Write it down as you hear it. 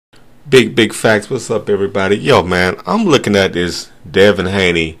Big facts. What's up, everybody? Yo, man, I'm looking at this Devin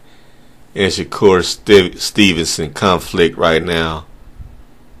Haney and Shakur Stevenson conflict right now,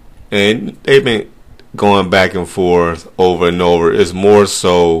 and they've been going back and forth over and over. It's more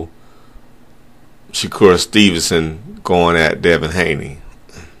so Shakur Stevenson going at Devin Haney.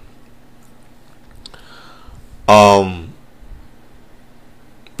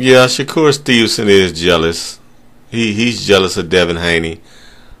 Yeah, Shakur Stevenson is jealous. He's jealous of Devin Haney.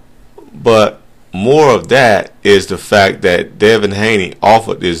 But more of that is the fact that Devin Haney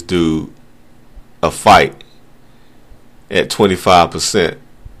offered this dude a fight at 25%,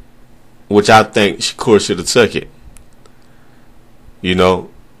 which I think Shakur should have took it. You know,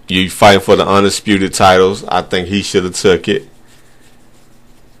 you fighting for the undisputed titles. I think he should have took it.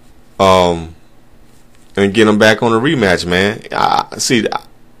 And get him back on the rematch, man. I see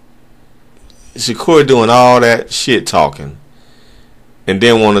Shakur doing all that shit talking, and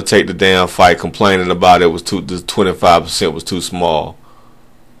then want to take the damn fight, complaining about the 25% was too small.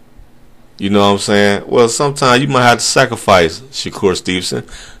 You know what I'm saying? Well, sometimes you might have to sacrifice Shakur Stevenson.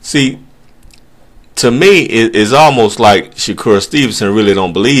 See, to me, it's almost like Shakur Stevenson really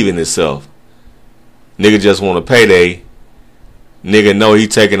don't believe in himself. Nigga just want a payday. Nigga know he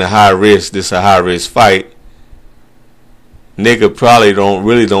taking a high risk. This a high risk fight. Nigga probably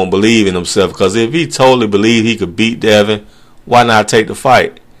don't believe in himself, because if he totally believed he could beat Devin, why not take the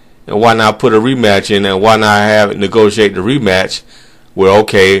fight? And why not put a rematch in? And why not negotiate the rematch where,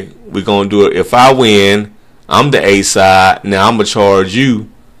 okay, we're going to do it. If I win, I'm the A side. Now I'm going to charge you.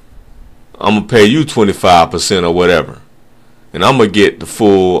 I'm going to pay you 25% or whatever. And I'm going to get the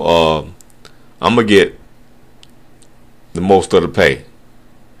full, I'm going to get the most of the pay.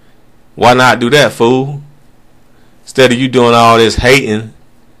 Why not do that, fool? Instead of you doing all this hating,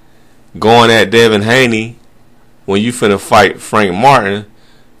 going at Devin Haney, when you finna fight Frank Martin,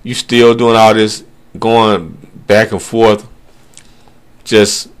 you still doing all this going back and forth,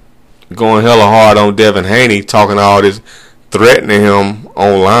 just going hella hard on Devin Haney, talking all this, threatening him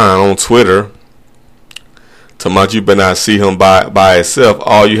online on Twitter, talking about you better not see him by itself.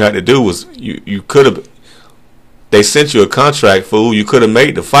 All you had to do was you could have. They sent you a contract, fool. You could have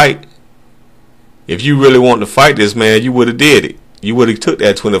made the fight. If you really want to fight this man, you would have did it. You would have took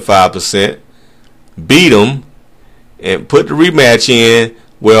that 25%, beat him, and put the rematch in.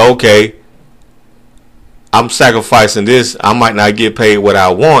 Well, okay, I'm sacrificing this. I might not get paid what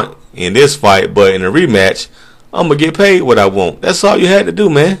I want in this fight, but in a rematch, I'm gonna get paid what I want. That's all you had to do,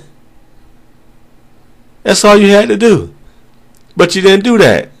 man. That's all you had to do. But you didn't do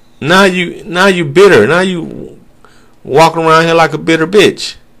that. Now you bitter. Now you walking around here like a bitter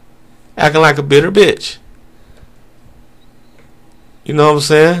bitch, acting like a bitter bitch. You know what I'm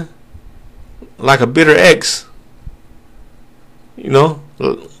saying? Like a bitter ex. You know,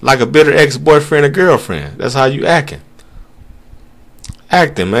 like a bitter ex-boyfriend or girlfriend. That's how you acting.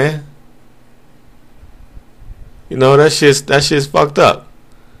 Acting, man. You know, that shit's fucked up.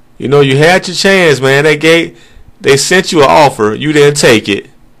 You know, you had your chance, man. They sent you an offer, you didn't take it.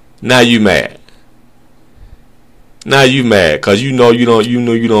 Now you mad. Now you mad cause you know you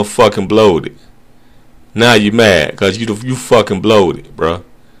don't fucking blowed it. Now you mad cause you fucking blowed it, bruh.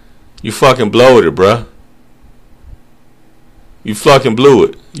 You fucking blowed it, bruh. You fucking blew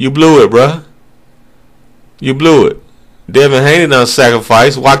it. You blew it, bruh. You blew it. Devin Haney done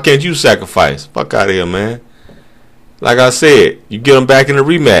sacrifice. Why can't you sacrifice? Fuck out of here, man. Like I said, you get him back in the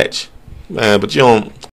rematch, man. But you don't.